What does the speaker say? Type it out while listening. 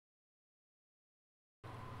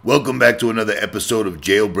Welcome back to another episode of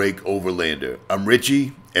JailBreak Overlander. I'm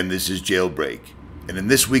Richie, and this is JailBreak. And in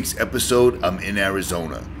this week's episode, I'm in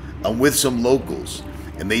Arizona. I'm with some locals,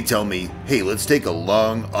 and they tell me, hey, let's take a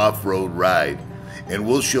long off-road ride, and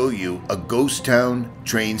we'll show you a ghost town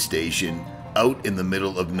train station out in the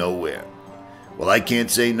middle of nowhere. Well, I can't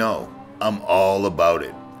say no. I'm all about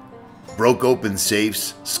it. Broke open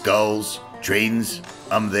safes, skulls, trains,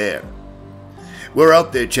 I'm there. We're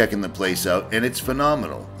out there checking the place out, and it's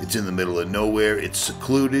phenomenal. It's in the middle of nowhere, it's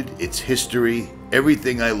secluded, it's history,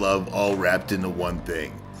 everything I love all wrapped into one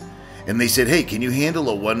thing. And they said, hey, can you handle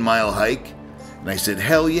a 1 mile hike? And I said,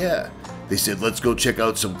 hell yeah. They said, let's go check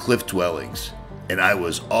out some cliff dwellings. And I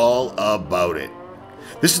was all about it.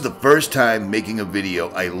 This is the first time making a video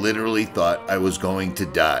I literally thought I was going to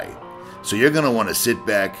die. So you're going to want to sit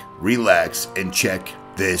back, relax, and check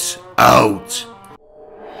this out.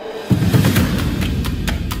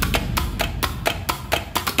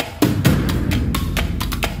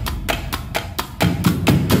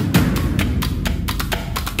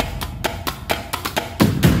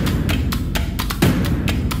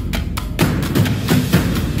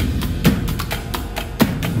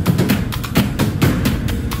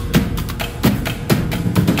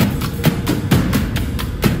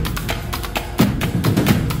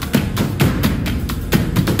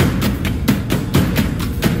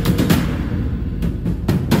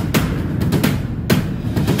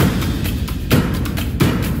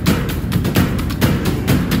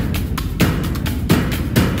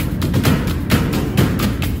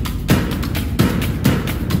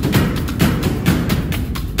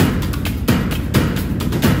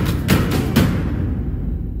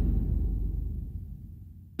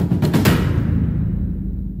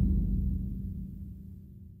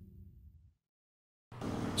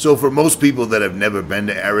 So for most people that have never been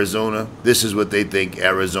to Arizona, this is what they think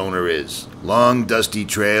Arizona is. Long, dusty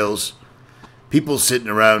trails, people sitting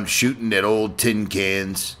around shooting at old tin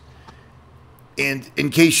cans. And in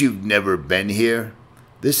case you've never been here,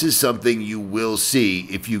 this is something you will see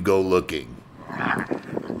if you go looking.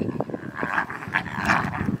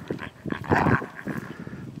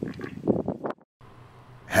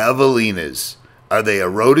 Javelinas. Are they a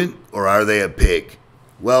rodent or are they a pig?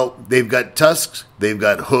 Well, they've got tusks, they've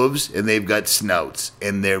got hooves, and they've got snouts,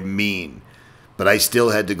 and they're mean. But I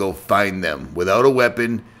still had to go find them without a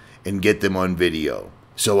weapon and get them on video.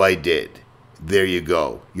 So I did. There you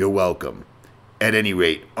go. You're welcome. At any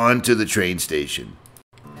rate, on to the train station.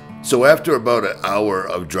 So after about an hour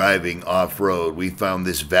of driving off-road, we found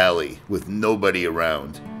this valley with nobody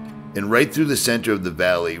around. And right through the center of the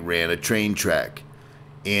valley ran a train track.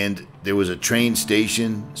 And there was a train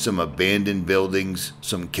station, some abandoned buildings,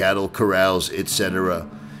 some cattle corrals, etc.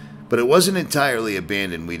 But it wasn't entirely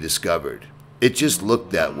abandoned, we discovered. It just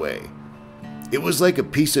looked that way. It was like a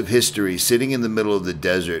piece of history sitting in the middle of the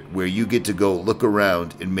desert where you get to go look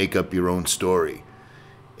around and make up your own story.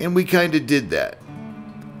 And we kind of did that.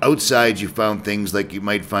 Outside you found things like you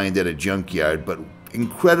might find at a junkyard, but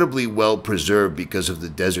incredibly well preserved because of the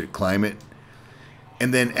desert climate.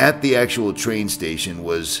 And then at the actual train station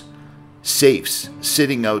was safes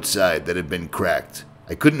sitting outside that had been cracked.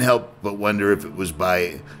 I couldn't help but wonder if it was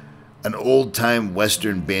by an old-time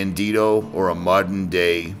Western bandito or a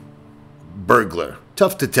modern-day burglar.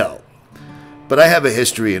 Tough to tell. But I have a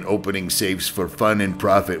history in opening safes for fun and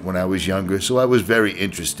profit when I was younger, so I was very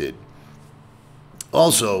interested.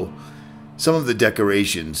 Also, some of the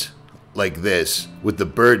decorations, like this, with the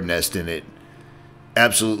bird nest in it,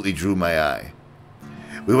 absolutely drew my eye.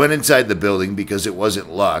 We went inside the building because it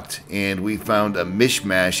wasn't locked, and we found a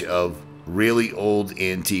mishmash of really old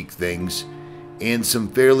antique things and some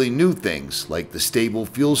fairly new things like the stable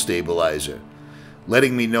fuel stabilizer,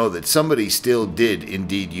 letting me know that somebody still did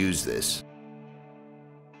indeed use this.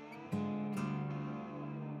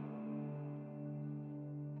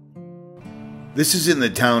 This is in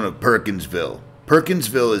the town of Perkinsville.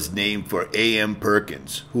 Perkinsville is named for A.M.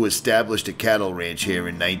 Perkins, who established a cattle ranch here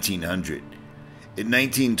in 1900. In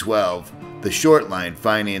 1912, the short line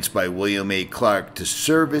financed by William A. Clark to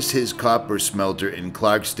service his copper smelter in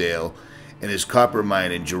Clarksdale and his copper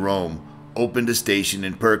mine in Jerome opened a station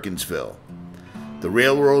in Perkinsville. The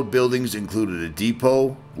railroad buildings included a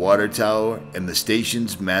depot, water tower, and the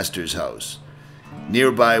station's master's house.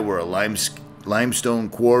 Nearby were a limestone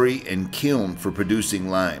quarry and kiln for producing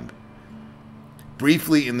lime.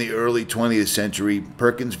 Briefly in the early 20th century,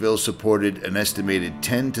 Perkinsville supported an estimated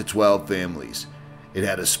 10 to 12 families. It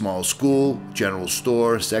had a small school, general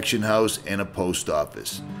store, section house, and a post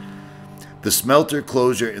office. The smelter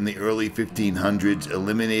closure in the early 1500s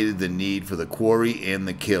eliminated the need for the quarry and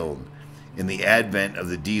the kiln, and the advent of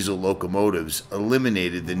the diesel locomotives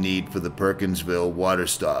eliminated the need for the Perkinsville water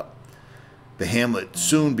stop. The hamlet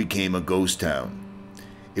soon became a ghost town.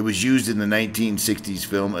 It was used in the 1960s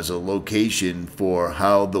film as a location for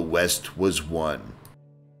How the West Was Won.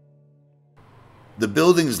 The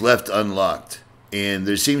building's left unlocked, and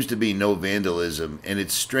there seems to be no vandalism, and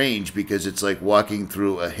it's strange because it's like walking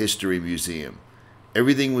through a history museum.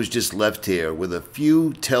 Everything was just left here with a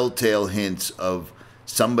few telltale hints of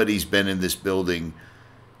somebody's been in this building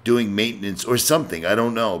doing maintenance or something. I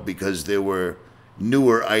don't know, because there were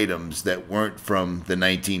newer items that weren't from the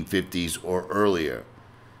 1950s or earlier.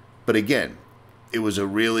 But again, it was a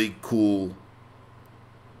really cool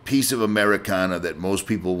piece of Americana that most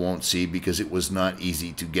people won't see because it was not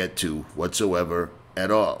easy to get to whatsoever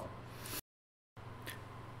at all.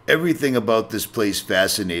 Everything about this place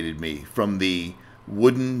fascinated me, from the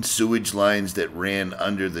wooden sewage lines that ran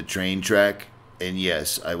under the train track. And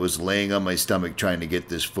yes, I was laying on my stomach trying to get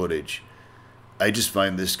this footage. I just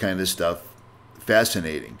find this kind of stuff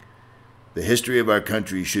fascinating. The history of our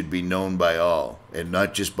country should be known by all, and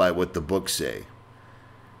not just by what the books say.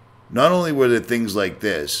 Not only were there things like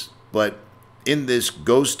this, but in this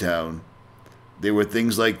ghost town, there were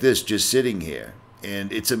things like this just sitting here.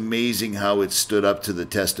 And it's amazing how it stood up to the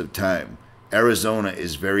test of time. Arizona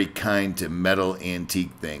is very kind to metal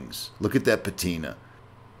antique things. Look at that patina.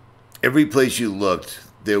 Every place you looked,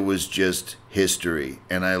 there was just history.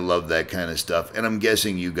 And I love that kind of stuff. And I'm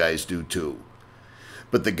guessing you guys do too.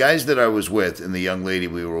 But the guys that I was with and the young lady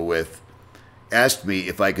we were with asked me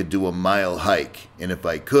if I could do a mile hike, and if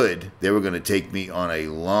I could, they were going to take me on a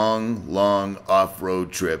long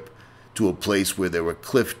off-road trip to a place where there were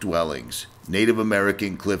cliff dwellings, Native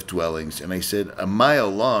American cliff dwellings, and I said, a mile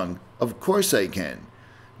long? Of course I can.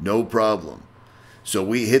 No problem. So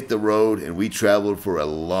we hit the road and we traveled for a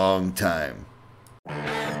long time.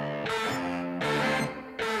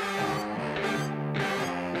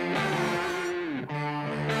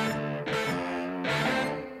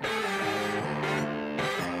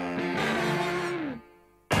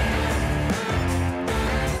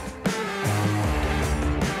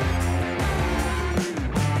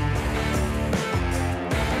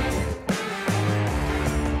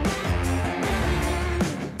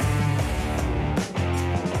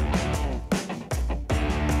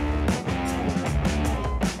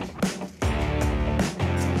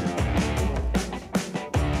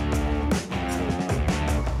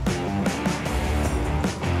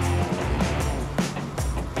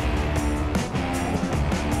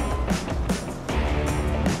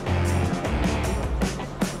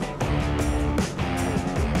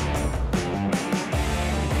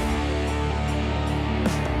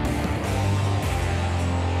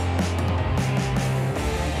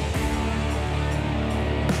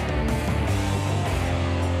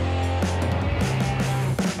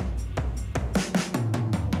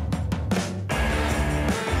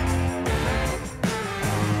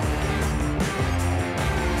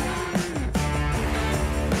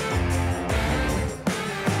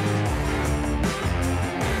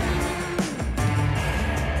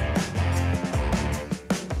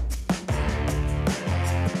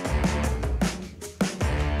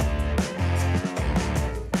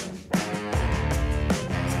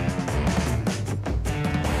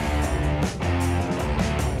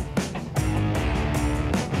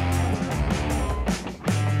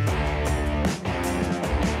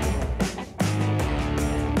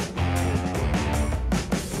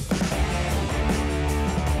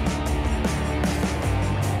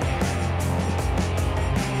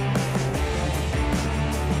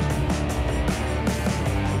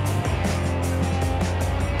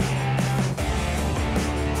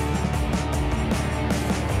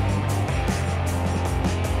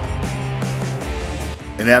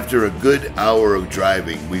 And after a good hour of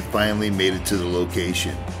driving, we finally made it to the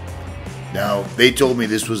location. Now, they told me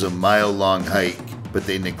this was a mile-long hike, but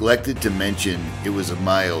they neglected to mention it was a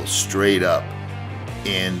mile straight up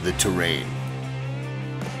in the terrain.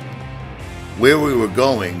 Where we were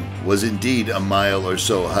going was indeed a mile or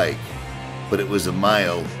so hike, but it was a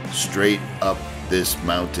mile straight up this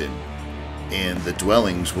mountain, and the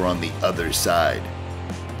dwellings were on the other side.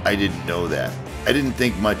 I didn't know that. I didn't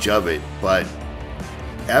think much of it, but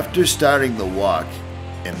after starting the walk,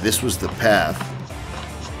 and this was the path,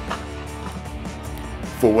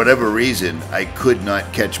 for whatever reason, I could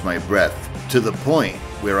not catch my breath, to the point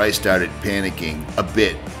where I started panicking a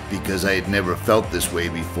bit because I had never felt this way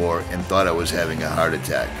before and thought I was having a heart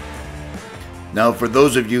attack. Now, for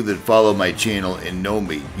those of you that follow my channel and know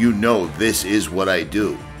me, you know this is what I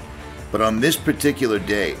do. But on this particular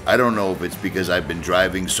day, I don't know if it's because I've been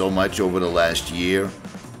driving so much over the last year,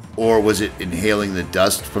 Or was it inhaling the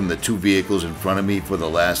dust from the two vehicles in front of me for the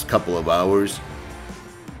last couple of hours?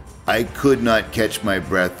 I could not catch my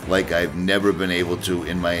breath like I've never been able to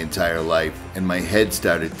in my entire life, and my head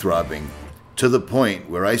started throbbing to the point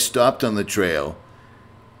where I stopped on the trail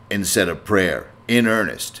and said a prayer in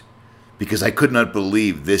earnest, because I could not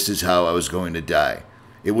believe this is how I was going to die.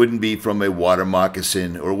 It wouldn't be from a water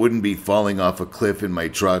moccasin, or it wouldn't be falling off a cliff in my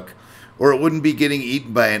truck, or it wouldn't be getting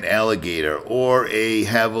eaten by an alligator or a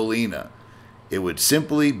javelina. It would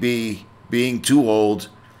simply be being too old,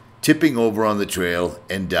 tipping over on the trail,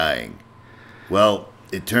 and dying. Well,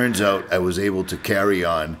 it turns out I was able to carry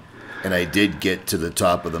on, and I did get to the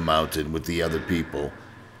top of the mountain with the other people.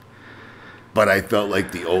 But I felt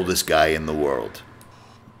like the oldest guy in the world.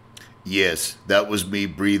 Yes, that was me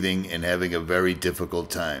breathing and having a very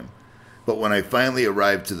difficult time. But when I finally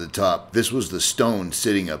arrived to the top, this was the stone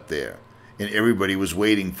sitting up there, and everybody was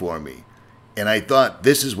waiting for me. And I thought,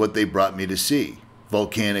 this is what they brought me to see.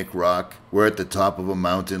 Volcanic rock. We're at the top of a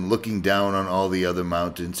mountain looking down on all the other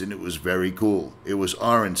mountains, and it was very cool. It was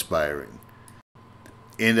awe-inspiring.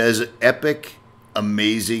 And as epic,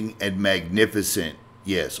 amazing, and magnificent,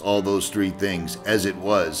 yes, all those three things, as it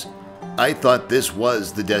was, I thought this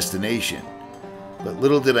was the destination. But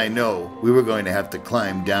little did I know we were going to have to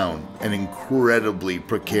climb down an incredibly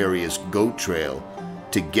precarious goat trail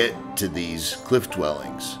to get to these cliff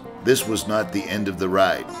dwellings. This was not the end of the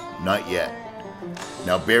ride, not yet.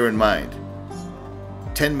 Now bear in mind,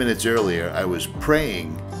 10 minutes earlier I was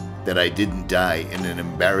praying that I didn't die in an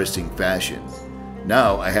embarrassing fashion.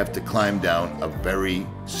 Now I have to climb down a very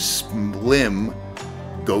slim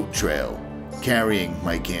goat trail, carrying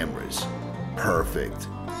my cameras. Perfect.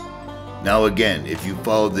 Now again, if you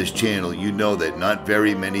follow this channel, you know that not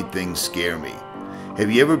very many things scare me.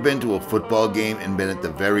 Have you ever been to a football game and been at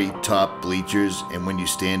the very top bleachers, and when you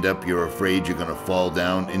stand up you're afraid you're going to fall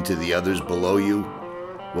down into the others below you?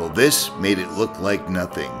 Well, this made it look like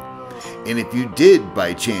nothing. And if you did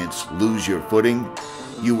by chance lose your footing,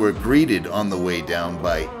 you were greeted on the way down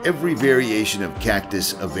by every variation of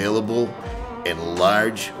cactus available and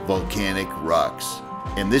large volcanic rocks.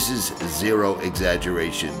 And this is zero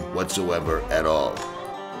exaggeration whatsoever at all.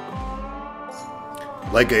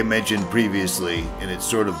 Like I mentioned previously, and it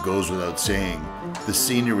sort of goes without saying, the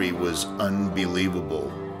scenery was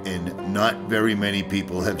unbelievable, and not very many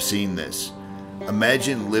people have seen this.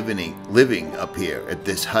 Imagine living up here at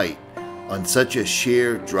this height on such a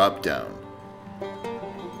sheer drop down.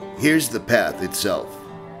 Here's the path itself.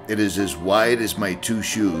 It is as wide as my two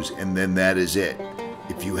shoes, and then that is it.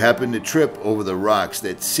 If you happen to trip over the rocks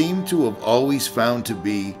that seem to have always found to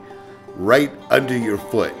be right under your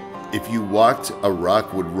foot, if you walked, a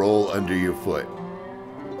rock would roll under your foot.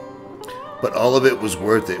 But all of it was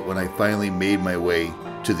worth it when I finally made my way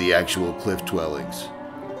to the actual cliff dwellings.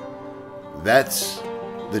 That's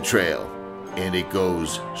the trail, and it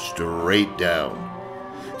goes straight down.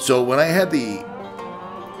 So when I had the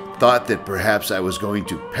thought that perhaps I was going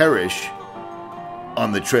to perish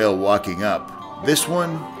on the trail walking up, this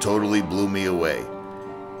one totally blew me away.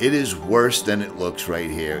 It is worse than it looks right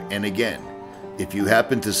here, and again, if you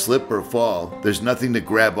happen to slip or fall, there's nothing to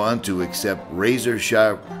grab onto except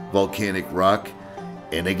razor-sharp volcanic rock,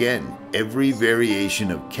 and again, every variation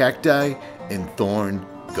of cacti and thorn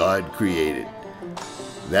God created.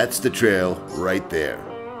 That's the trail right there.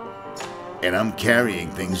 And I'm carrying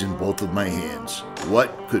things in both of my hands.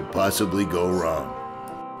 What could possibly go wrong?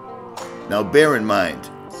 Now bear in mind,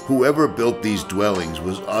 whoever built these dwellings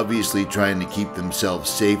was obviously trying to keep themselves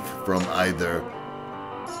safe from either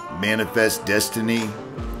manifest destiny,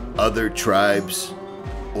 other tribes,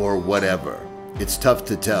 or whatever. It's tough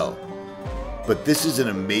to tell. But this is an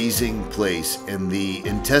amazing place, and the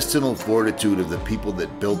intestinal fortitude of the people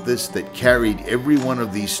that built this, that carried every one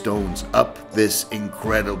of these stones up this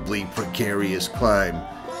incredibly precarious climb,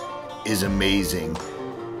 is amazing,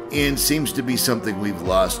 and seems to be something we've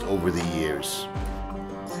lost over the years.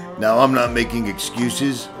 Now, I'm not making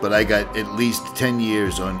excuses, but I got at least 10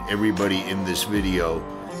 years on everybody in this video,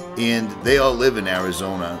 and they all live in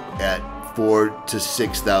Arizona at 4,000 to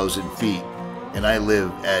 6,000 feet. And I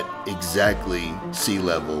live at exactly sea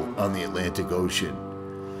level on the Atlantic Ocean.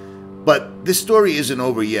 But this story isn't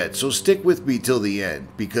over yet, so stick with me till the end,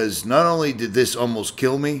 because not only did this almost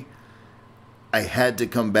kill me, I had to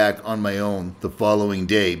come back on my own the following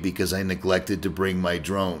day because I neglected to bring my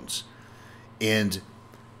drones. And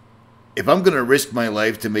if I'm going to risk my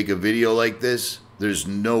life to make a video like this, there's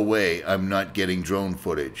no way I'm not getting drone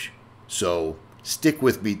footage. So stick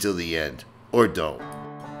with me till the end, or don't.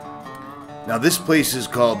 Now this place is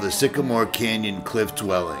called the Sycamore Canyon Cliff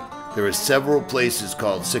Dwelling. There are several places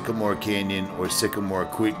called Sycamore Canyon or Sycamore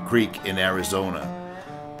Creek in Arizona.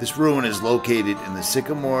 This ruin is located in the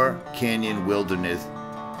Sycamore Canyon Wilderness,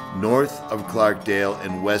 north of Clarkdale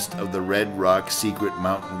and west of the Red Rock Secret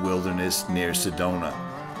Mountain Wilderness near Sedona.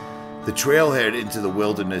 The trailhead into the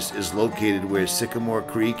wilderness is located where Sycamore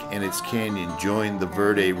Creek and its canyon join the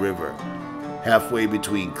Verde River, halfway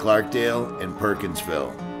between Clarkdale and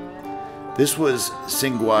Perkinsville. This was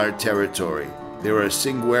Singuar territory. There are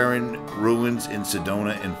Singuaran ruins in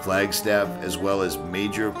Sedona and Flagstaff, as well as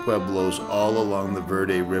major pueblos all along the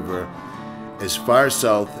Verde River, as far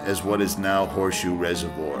south as what is now Horseshoe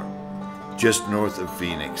Reservoir, just north of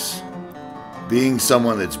Phoenix. Being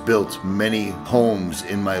someone that's built many homes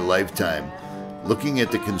in my lifetime, looking at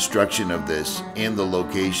the construction of this and the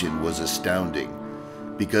location was astounding,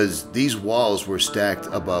 because these walls were stacked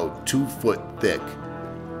about 2 foot thick,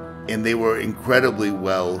 and they were incredibly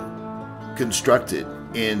well constructed,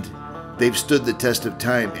 and they've stood the test of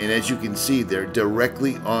time. And as you can see, they're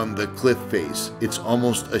directly on the cliff face. It's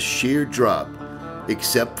almost a sheer drop,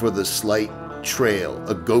 except for the slight trail,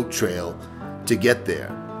 a goat trail, to get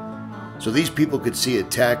there. So these people could see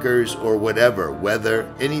attackers or whatever,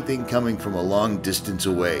 weather, anything coming from a long distance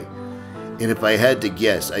away. And if I had to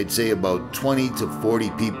guess, I'd say about 20 to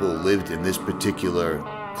 40 people lived in this particular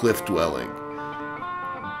cliff dwelling.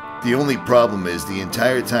 The only problem is, the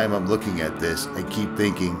entire time I'm looking at this, I keep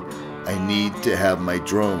thinking I need to have my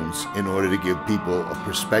drones in order to give people a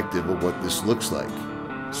perspective of what this looks like.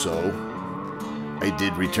 So I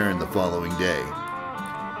did return the following day.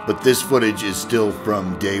 But this footage is still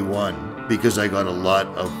from day one, because I got a lot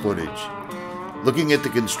of footage. Looking at the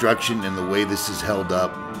construction and the way this is held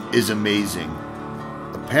up is amazing.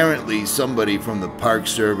 Apparently somebody from the Park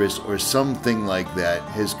Service or something like that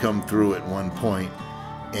has come through at one point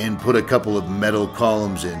and put a couple of metal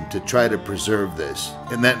columns in to try to preserve this,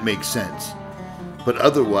 and that makes sense. But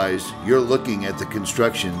otherwise, you're looking at the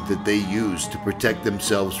construction that they use to protect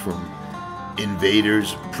themselves from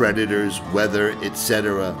invaders, predators, weather,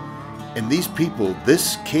 etc. And these people,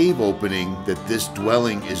 this cave opening that this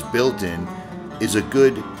dwelling is built in is a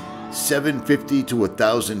good 750 to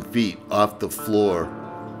 1,000 feet off the floor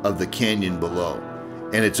of the canyon below.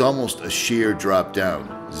 And it's almost a sheer drop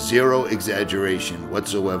down. Zero exaggeration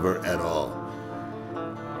whatsoever at all.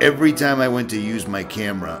 Every time I went to use my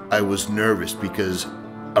camera, I was nervous because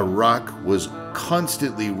a rock was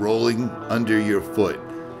constantly rolling under your foot,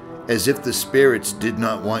 as if the spirits did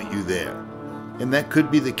not want you there. And that could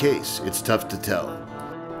be the case. It's tough to tell.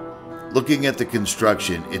 Looking at the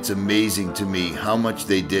construction, it's amazing to me how much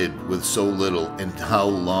they did with so little and how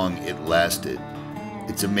long it lasted.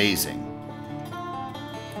 It's amazing.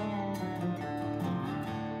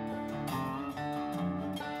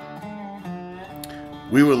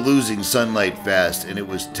 We were losing sunlight fast, and it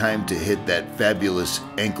was time to hit that fabulous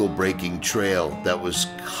ankle-breaking trail that was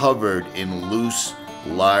covered in loose,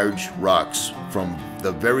 large rocks from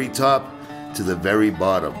the very top to the very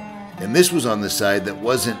bottom. And this was on the side that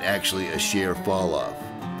wasn't actually a sheer fall-off.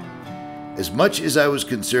 As much as I was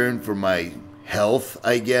concerned for my health,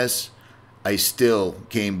 I guess, I still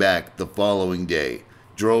came back the following day,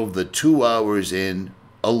 drove the 2 hours in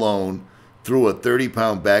alone, threw a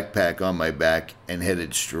 30-pound backpack on my back, and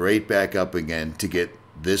headed straight back up again to get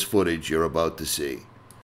this footage you're about to see.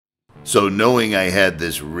 So knowing I had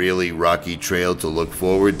this really rocky trail to look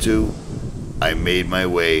forward to, I made my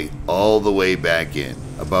way all the way back in,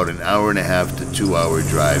 about an 1.5 to 2 hour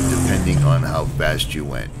drive depending on how fast you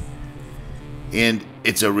went. And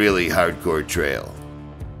it's a really hardcore trail.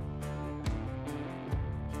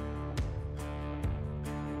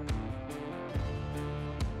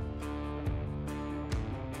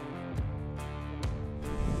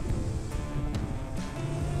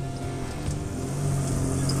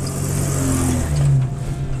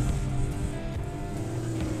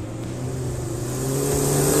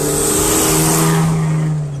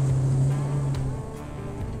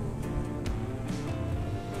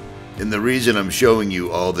 And the reason I'm showing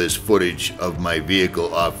you all this footage of my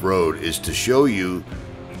vehicle off-road is to show you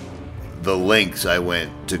the lengths I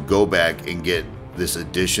went to go back and get this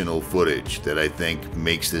additional footage that I think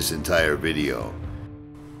makes this entire video.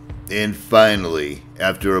 And finally,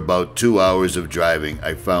 after about 2 hours of driving,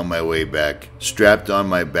 I found my way back, strapped on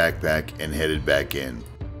my backpack, and headed back in.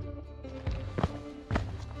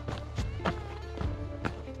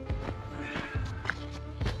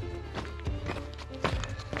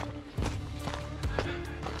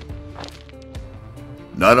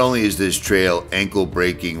 Not only is this trail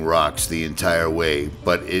ankle-breaking rocks the entire way,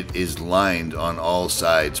 but it is lined on all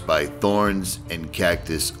sides by thorns and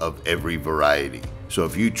cactus of every variety. So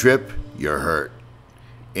if you trip, you're hurt.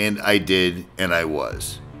 And I did, and I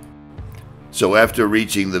was. So after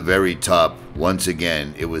reaching the very top, once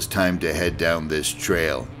again, it was time to head down this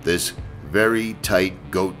trail, this very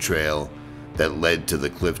tight goat trail that led to the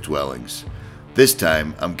cliff dwellings. This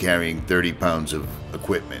time, I'm carrying 30 pounds of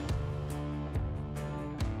equipment.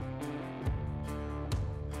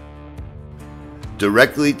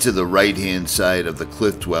 Directly to the right-hand side of the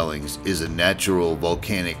cliff dwellings is a natural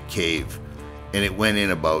volcanic cave, and it went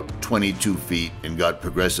in about 22 feet and got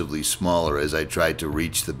progressively smaller as I tried to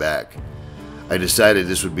reach the back. I decided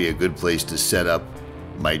this would be a good place to set up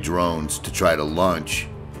my drones to try to launch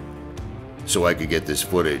so I could get this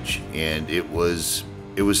footage, and it was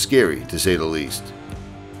scary, to say the least.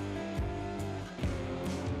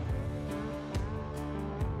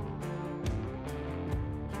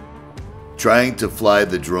 Trying to fly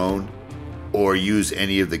the drone or use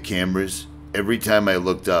any of the cameras, every time I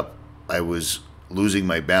looked up, I was losing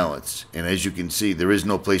my balance. And as you can see, there is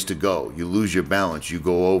no place to go. You lose your balance, you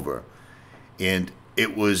go over. And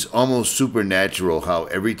it was almost supernatural how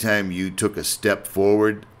every time you took a step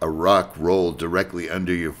forward, a rock rolled directly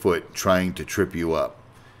under your foot, trying to trip you up.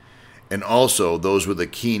 And also, those with a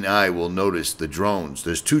keen eye will notice the drones.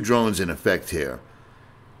 There's 2 drones in effect here.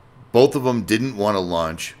 Both of them didn't want to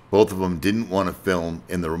launch, both of them didn't want to film,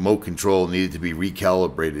 and the remote control needed to be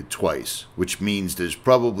recalibrated twice, which means there's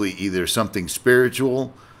probably either something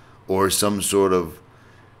spiritual or some sort of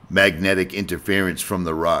magnetic interference from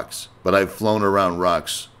the rocks. But I've flown around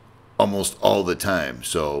rocks almost all the time,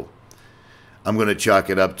 so I'm going to chalk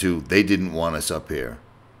it up to they didn't want us up here.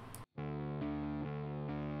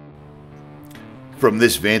 From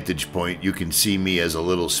this vantage point, you can see me as a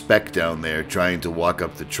little speck down there trying to walk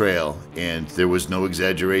up the trail, and there was no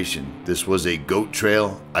exaggeration. This was a goat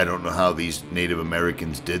trail. I don't know how these Native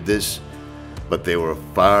Americans did this, but they were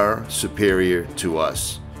far superior to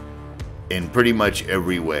us in pretty much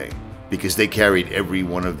every way, because they carried every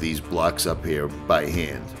one of these blocks up here by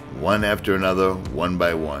hand, one after another, one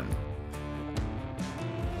by one.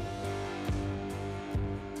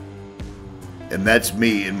 And that's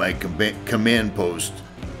me in my command post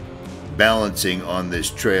balancing on this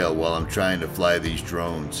trail while I'm trying to fly these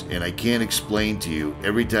drones. And I can't explain to you,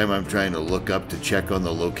 every time I'm trying to look up to check on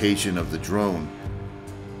the location of the drone,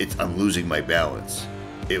 I'm losing my balance.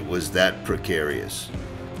 It was that precarious.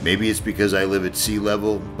 Maybe it's because I live at sea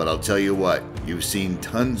level, but I'll tell you what, you've seen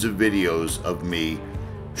tons of videos of me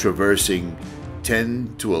traversing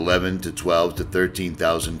 10 to 11 to 12 to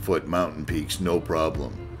 13,000 foot mountain peaks, no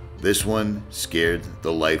problem. This one scared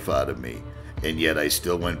the life out of me, and yet I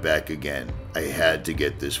still went back again. I had to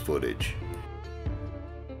get this footage.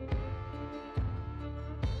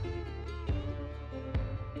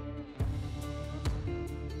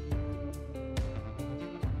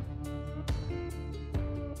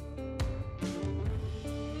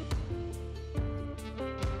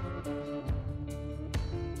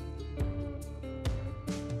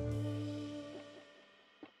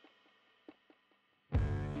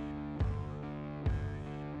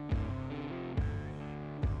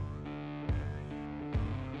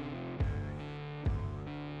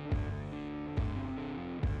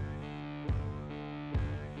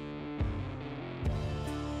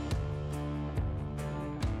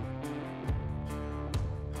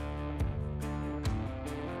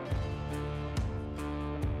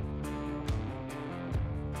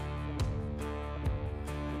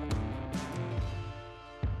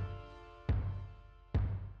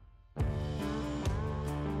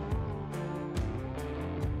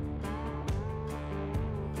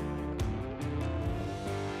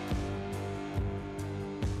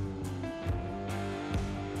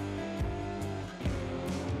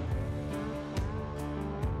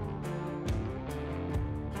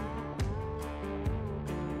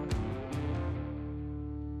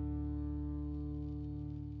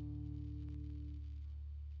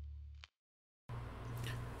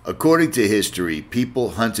 According to history,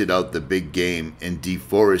 people hunted out the big game and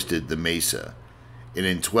deforested the mesa. And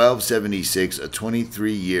in 1276, a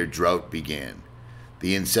 23-year drought began.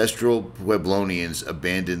 The ancestral Pueblonians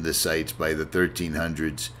abandoned the sites by the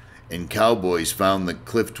 1300s, and cowboys found the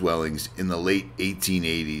cliff dwellings in the late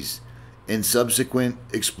 1880s, and subsequent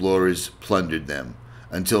explorers plundered them,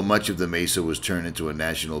 until much of the mesa was turned into a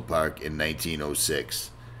national park in 1906.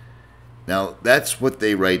 Now, that's what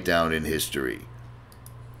they write down in history.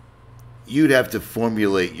 You'd have to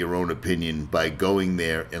formulate your own opinion by going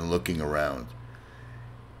there and looking around.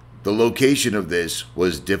 The location of this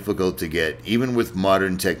was difficult to get, even with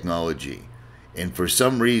modern technology, and for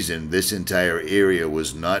some reason this entire area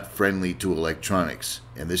was not friendly to electronics.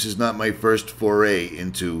 And this is not my first foray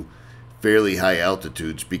into fairly high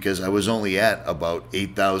altitudes because I was only at about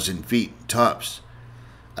 8,000 feet tops.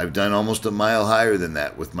 I've done almost a mile higher than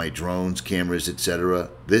that with my drones, cameras, etc.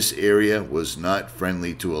 This area was not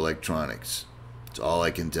friendly to electronics. That's all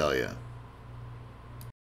I can tell you.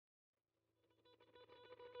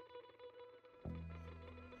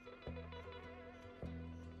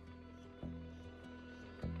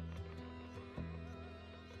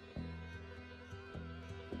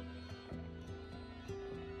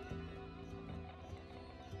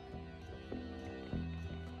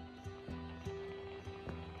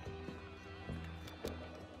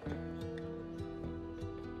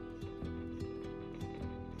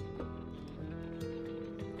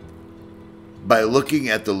 By looking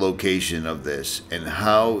at the location of this and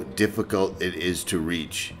how difficult it is to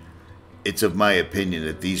reach, it's of my opinion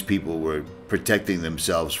that these people were protecting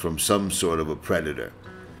themselves from some sort of a predator.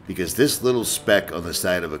 Because this little speck on the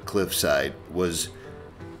side of a cliffside was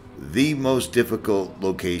the most difficult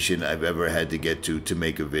location I've ever had to get to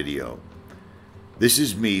make a video. This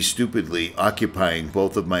is me stupidly occupying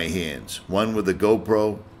both of my hands, one with a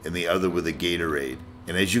GoPro and the other with a Gatorade.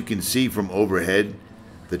 And as you can see from overhead,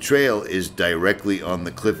 the trail is directly on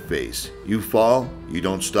the cliff face. You fall, you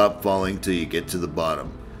don't stop falling till you get to the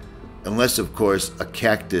bottom. Unless, of course, a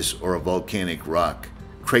cactus or a volcanic rock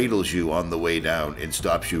cradles you on the way down and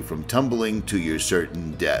stops you from tumbling to your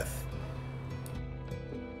certain death.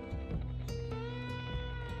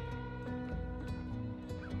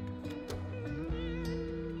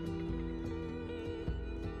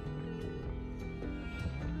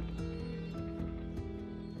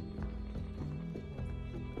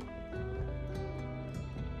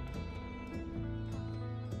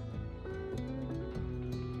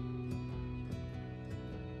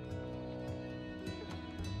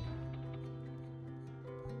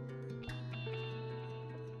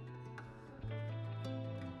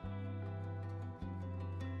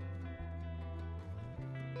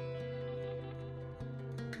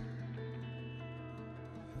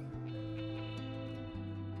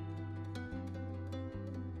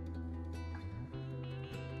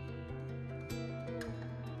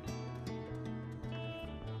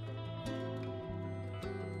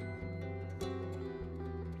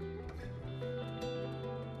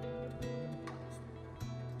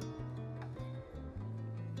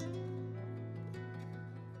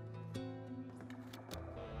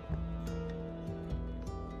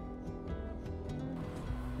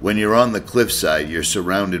 When you're on the cliffside, you're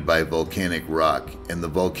surrounded by volcanic rock, and the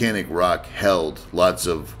volcanic rock held lots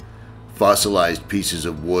of fossilized pieces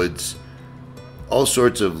of woods, all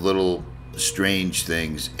sorts of little strange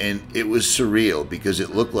things, and it was surreal because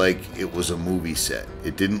it looked like it was a movie set.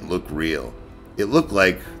 It didn't look real. It looked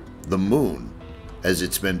like the moon as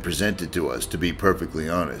it's been presented to us, to be perfectly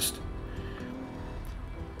honest.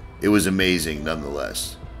 It was amazing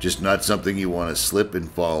nonetheless, just not something you want to slip and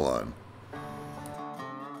fall on.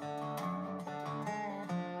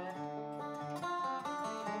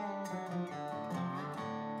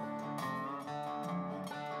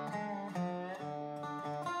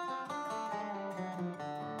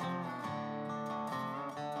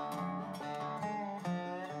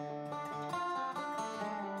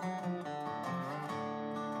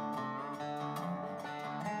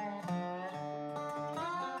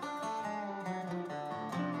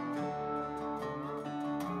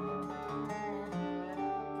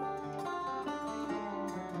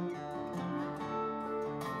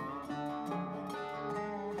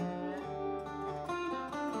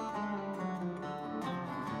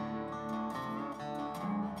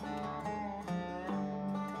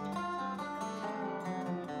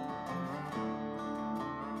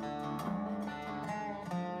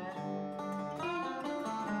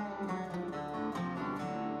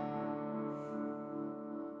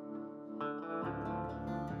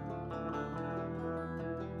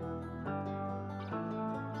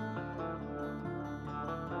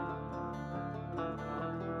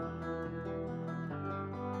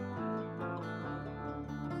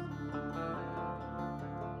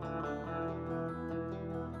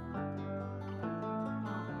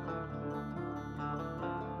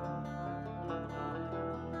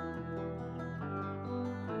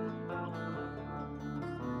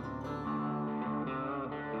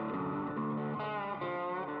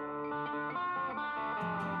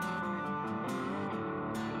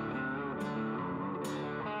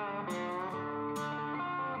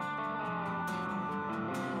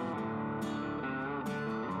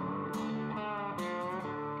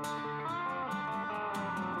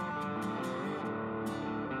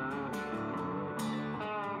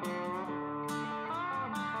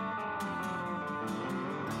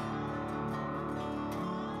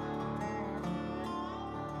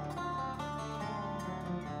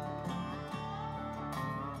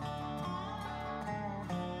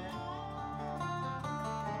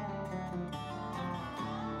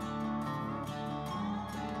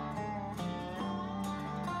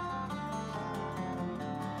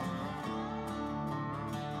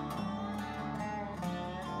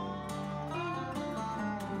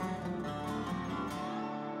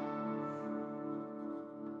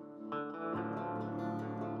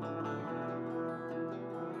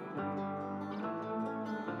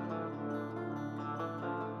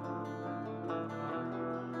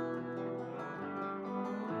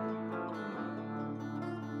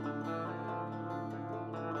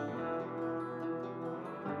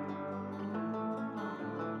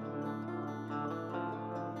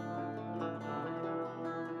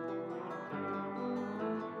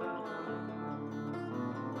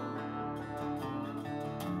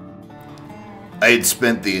 I had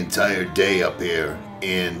spent the entire day up here,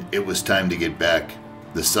 and it was time to get back.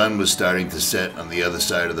 The sun was starting to set on the other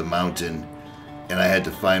side of the mountain, and I had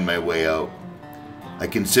to find my way out. I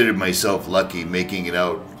considered myself lucky making it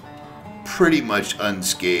out pretty much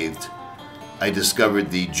unscathed. I discovered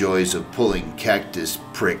the joys of pulling cactus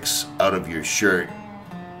pricks out of your shirt,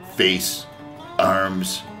 face,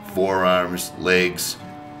 arms, forearms, legs,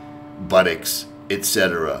 buttocks,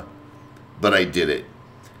 etc. But I did it.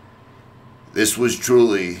 This was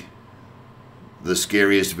truly the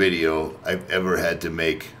scariest video I've ever had to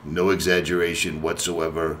make. No exaggeration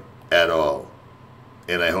whatsoever at all.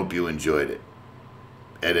 And I hope you enjoyed it.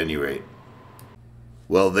 At any rate.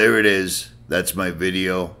 Well, there it is. That's my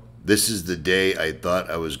video. This is the day I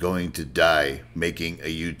thought I was going to die making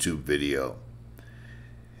a YouTube video.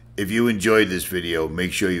 If you enjoyed this video,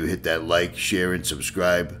 make sure you hit that like, share, and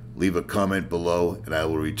subscribe. Leave a comment below, and I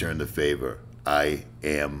will return the favor. I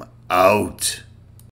am out.